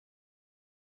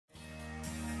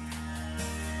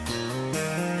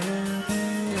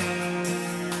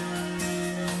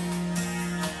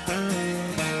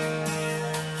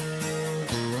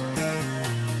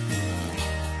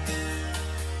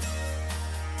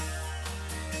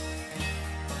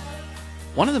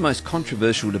One of the most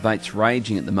controversial debates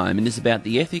raging at the moment is about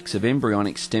the ethics of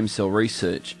embryonic stem cell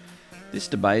research. This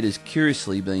debate has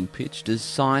curiously been pitched as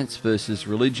science versus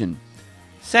religion.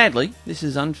 Sadly, this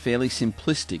is an unfairly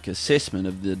simplistic assessment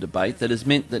of the debate that has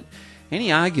meant that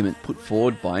any argument put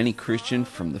forward by any Christian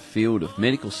from the field of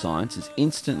medical science is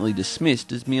instantly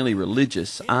dismissed as merely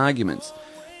religious arguments.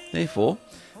 Therefore,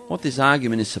 what this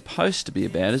argument is supposed to be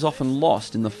about is often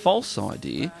lost in the false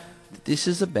idea that this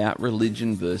is about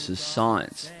religion versus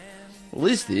science. Well,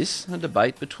 is this a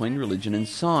debate between religion and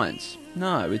science?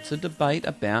 No, it's a debate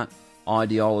about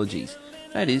ideologies.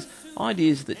 That is,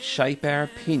 ideas that shape our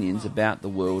opinions about the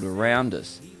world around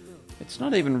us. It's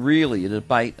not even really a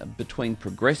debate between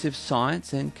progressive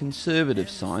science and conservative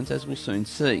science, as we'll soon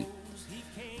see.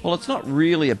 While it's not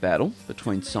really a battle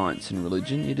between science and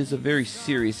religion, it is a very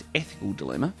serious ethical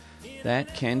dilemma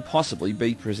that can possibly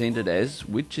be presented as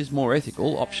which is more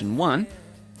ethical. Option 1,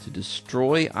 to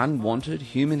destroy unwanted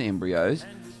human embryos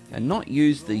and not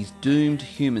use these doomed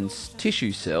human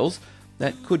tissue cells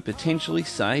that could potentially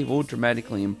save or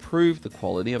dramatically improve the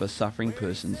quality of a suffering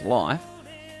person's life.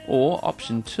 Or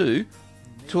option 2,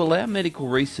 to allow medical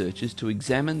researchers to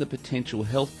examine the potential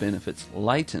health benefits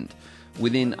latent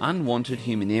within unwanted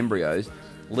human embryos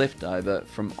left over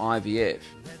from IVF.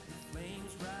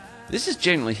 This is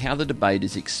generally how the debate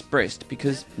is expressed,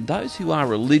 because those who are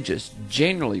religious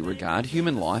generally regard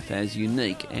human life as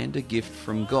unique and a gift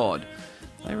from God.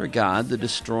 They regard the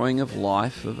destroying of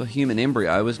life of a human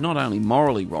embryo as not only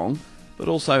morally wrong, but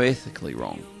also ethically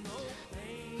wrong.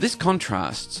 This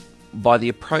contrasts by the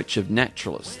approach of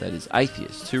naturalists, that is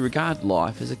atheists, who regard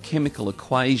life as a chemical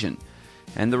equation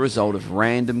and the result of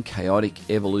random, chaotic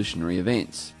evolutionary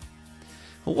events.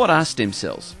 Well, what are stem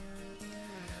cells?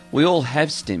 We all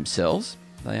have stem cells.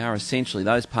 They are essentially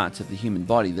those parts of the human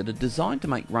body that are designed to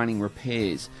make running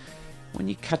repairs. When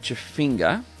you cut your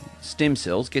finger, stem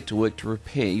cells get to work to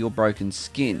repair your broken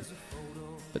skin.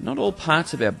 But not all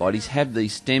parts of our bodies have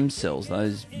these stem cells,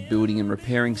 those building and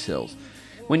repairing cells.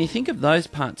 When you think of those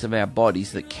parts of our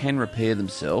bodies that can repair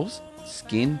themselves,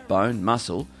 skin, bone,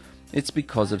 muscle, it's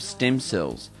because of stem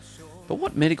cells. But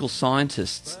what medical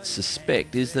scientists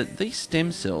suspect is that these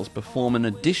stem cells perform an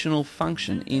additional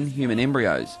function in human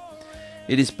embryos.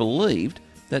 It is believed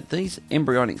that these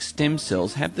embryonic stem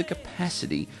cells have the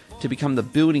capacity to become the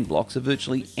building blocks of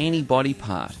virtually any body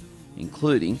part,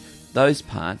 including those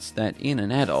parts that in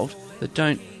an adult that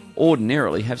don't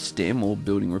ordinarily have stem or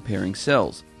building repairing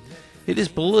cells. It is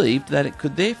believed that it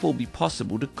could therefore be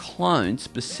possible to clone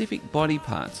specific body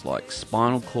parts like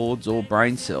spinal cords or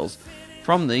brain cells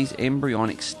from these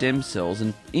embryonic stem cells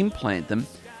and implant them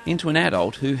into an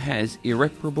adult who has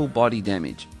irreparable body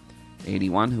damage.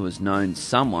 Anyone who has known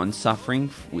someone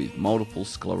suffering with multiple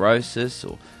sclerosis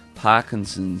or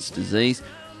Parkinson's disease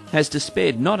has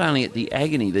despaired not only at the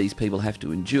agony these people have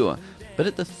to endure, but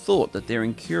at the thought that their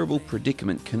incurable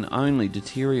predicament can only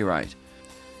deteriorate.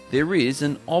 There is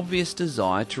an obvious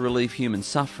desire to relieve human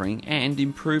suffering and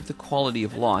improve the quality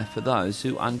of life for those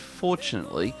who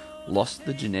unfortunately lost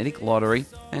the genetic lottery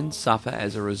and suffer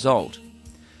as a result.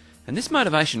 And this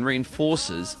motivation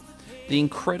reinforces the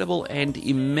incredible and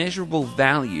immeasurable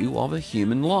value of a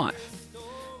human life,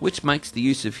 which makes the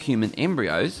use of human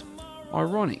embryos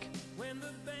ironic.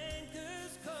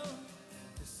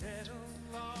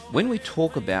 When we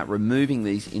talk about removing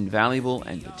these invaluable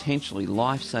and potentially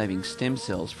life-saving stem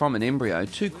cells from an embryo,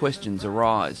 two questions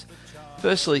arise.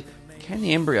 Firstly, can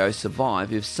the embryo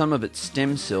survive if some of its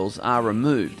stem cells are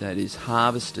removed, that is,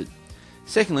 harvested?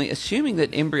 Secondly, assuming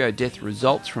that embryo death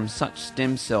results from such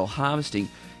stem cell harvesting,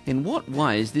 in what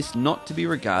way is this not to be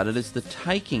regarded as the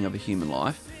taking of a human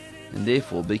life and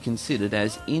therefore be considered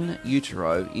as in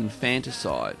utero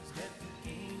infanticide?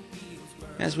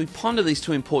 As we ponder these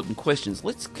two important questions,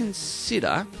 let's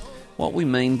consider what we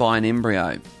mean by an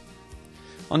embryo.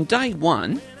 On day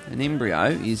 1, an embryo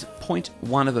is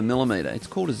 0.1 of a millimetre. It's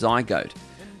called a zygote.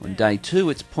 On day 2,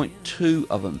 it's 0.2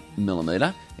 of a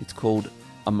millimetre. It's called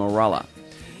a morula.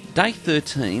 Day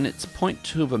 13, it's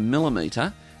 0.2 of a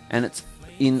millimetre, and it's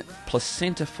in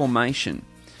placenta formation.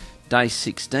 Day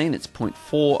 16, it's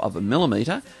 0.4 of a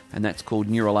millimetre, and that's called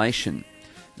neurulation.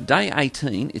 Day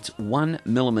 18, it's 1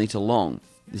 millimetre long.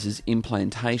 This is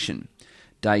implantation.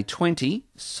 Day 20,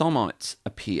 somites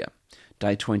appear.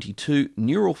 Day 22,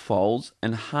 neural folds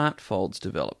and heart folds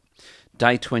develop.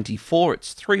 Day 24,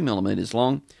 it's 3 millimetres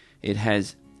long. It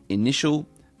has initial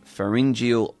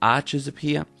pharyngeal arches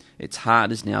appear. Its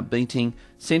heart is now beating.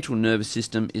 Central nervous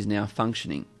system is now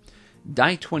functioning.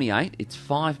 Day 28, it's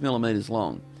 5 millimetres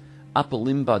long. Upper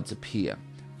limb buds appear.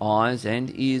 Eyes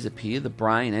and ears appear. The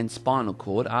brain and spinal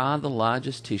cord are the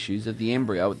largest tissues of the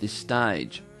embryo at this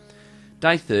stage.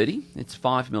 Day 30, it's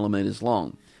 5 millimetres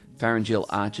long. Pharyngeal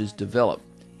arches develop.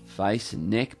 Face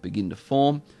and neck begin to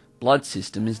form. Blood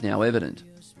system is now evident.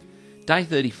 Day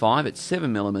 35, it's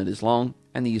 7 millimetres long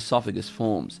and the esophagus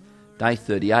forms. Day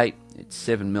 38, it's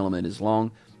 7 millimetres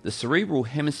long. The cerebral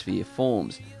hemisphere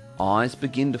forms. Eyes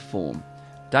begin to form.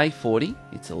 Day 40,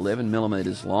 it's 11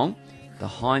 millimetres long. The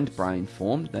hindbrain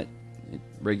formed, that it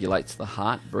regulates the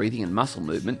heart, breathing and muscle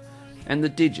movement, and the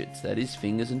digits, that is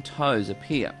fingers and toes,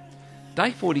 appear.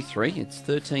 Day 43, it's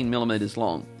 13 millimetres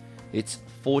long. Its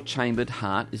four-chambered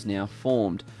heart is now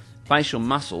formed. Facial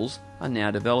muscles are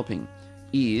now developing.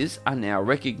 Ears are now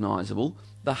recognisable.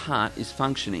 The heart is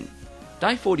functioning.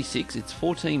 Day 46, it's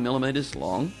 14 millimetres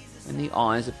long and the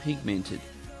eyes are pigmented.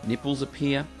 Nipples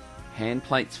appear, hand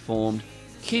plates formed,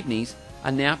 kidneys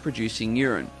are now producing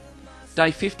urine.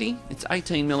 Day 50, it's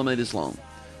 18 millimetres long.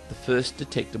 The first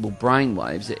detectable brain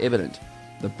waves are evident.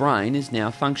 The brain is now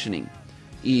functioning.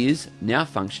 Ears now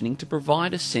functioning to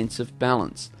provide a sense of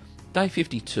balance. Day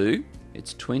 52,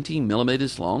 it's 20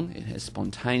 millimetres long. It has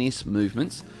spontaneous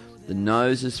movements. The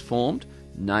nose is formed.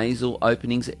 Nasal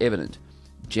openings are evident.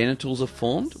 Genitals are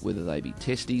formed, whether they be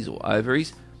testes or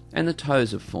ovaries, and the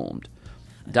toes are formed.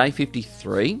 Day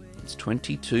 53, it's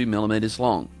 22 millimetres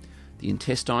long. The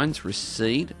intestines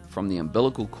recede from the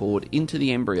umbilical cord into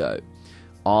the embryo.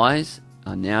 Eyes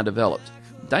are now developed.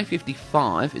 Day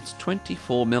 55, it's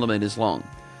 24 millimetres long.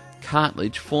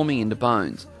 Cartilage forming into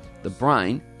bones. The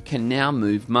brain can now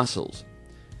move muscles.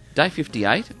 Day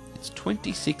 58, it's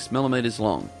 26 millimetres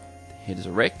long. The head is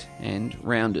erect and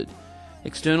rounded.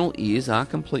 External ears are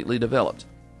completely developed.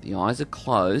 The eyes are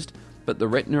closed, but the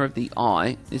retina of the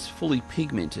eye is fully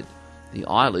pigmented. The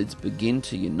eyelids begin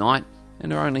to unite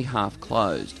and are only half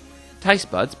closed.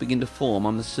 Taste buds begin to form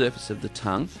on the surface of the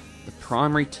tongue. The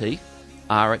primary teeth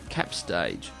are at cap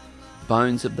stage.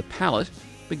 Bones of the palate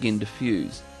begin to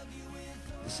fuse.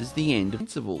 This is the end of the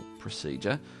sensible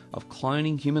procedure of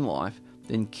cloning human life,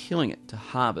 then killing it to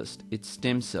harvest its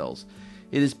stem cells.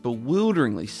 It is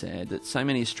bewilderingly sad that so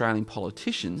many Australian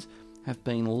politicians have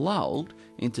been lulled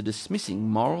into dismissing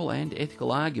moral and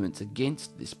ethical arguments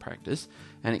against this practice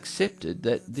and accepted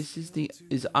that this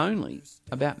is only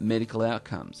about medical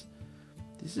outcomes.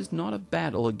 This is not a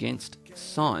battle against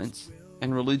science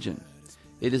and religion.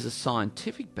 It is a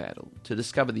scientific battle to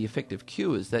discover the effective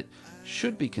cures that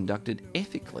should be conducted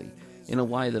ethically in a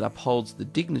way that upholds the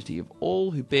dignity of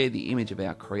all who bear the image of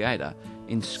our Creator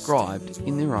inscribed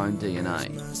in their own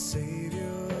DNA.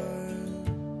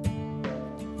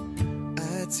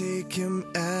 I take him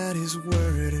at his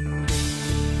word indeed.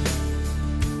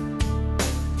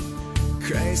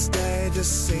 Christ died to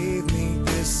save me,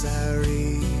 this I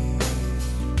read.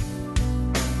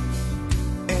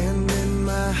 And in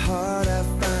my heart I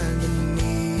find a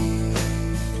need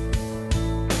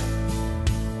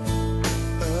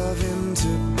of him to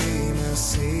be my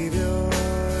Savior,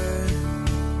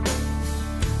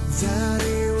 that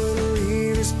he will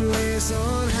leave his place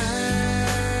on high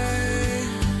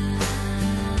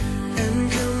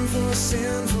and come for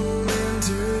sinful men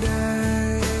to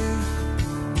die.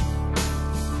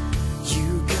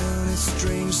 You counted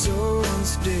strange, so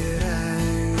once did I.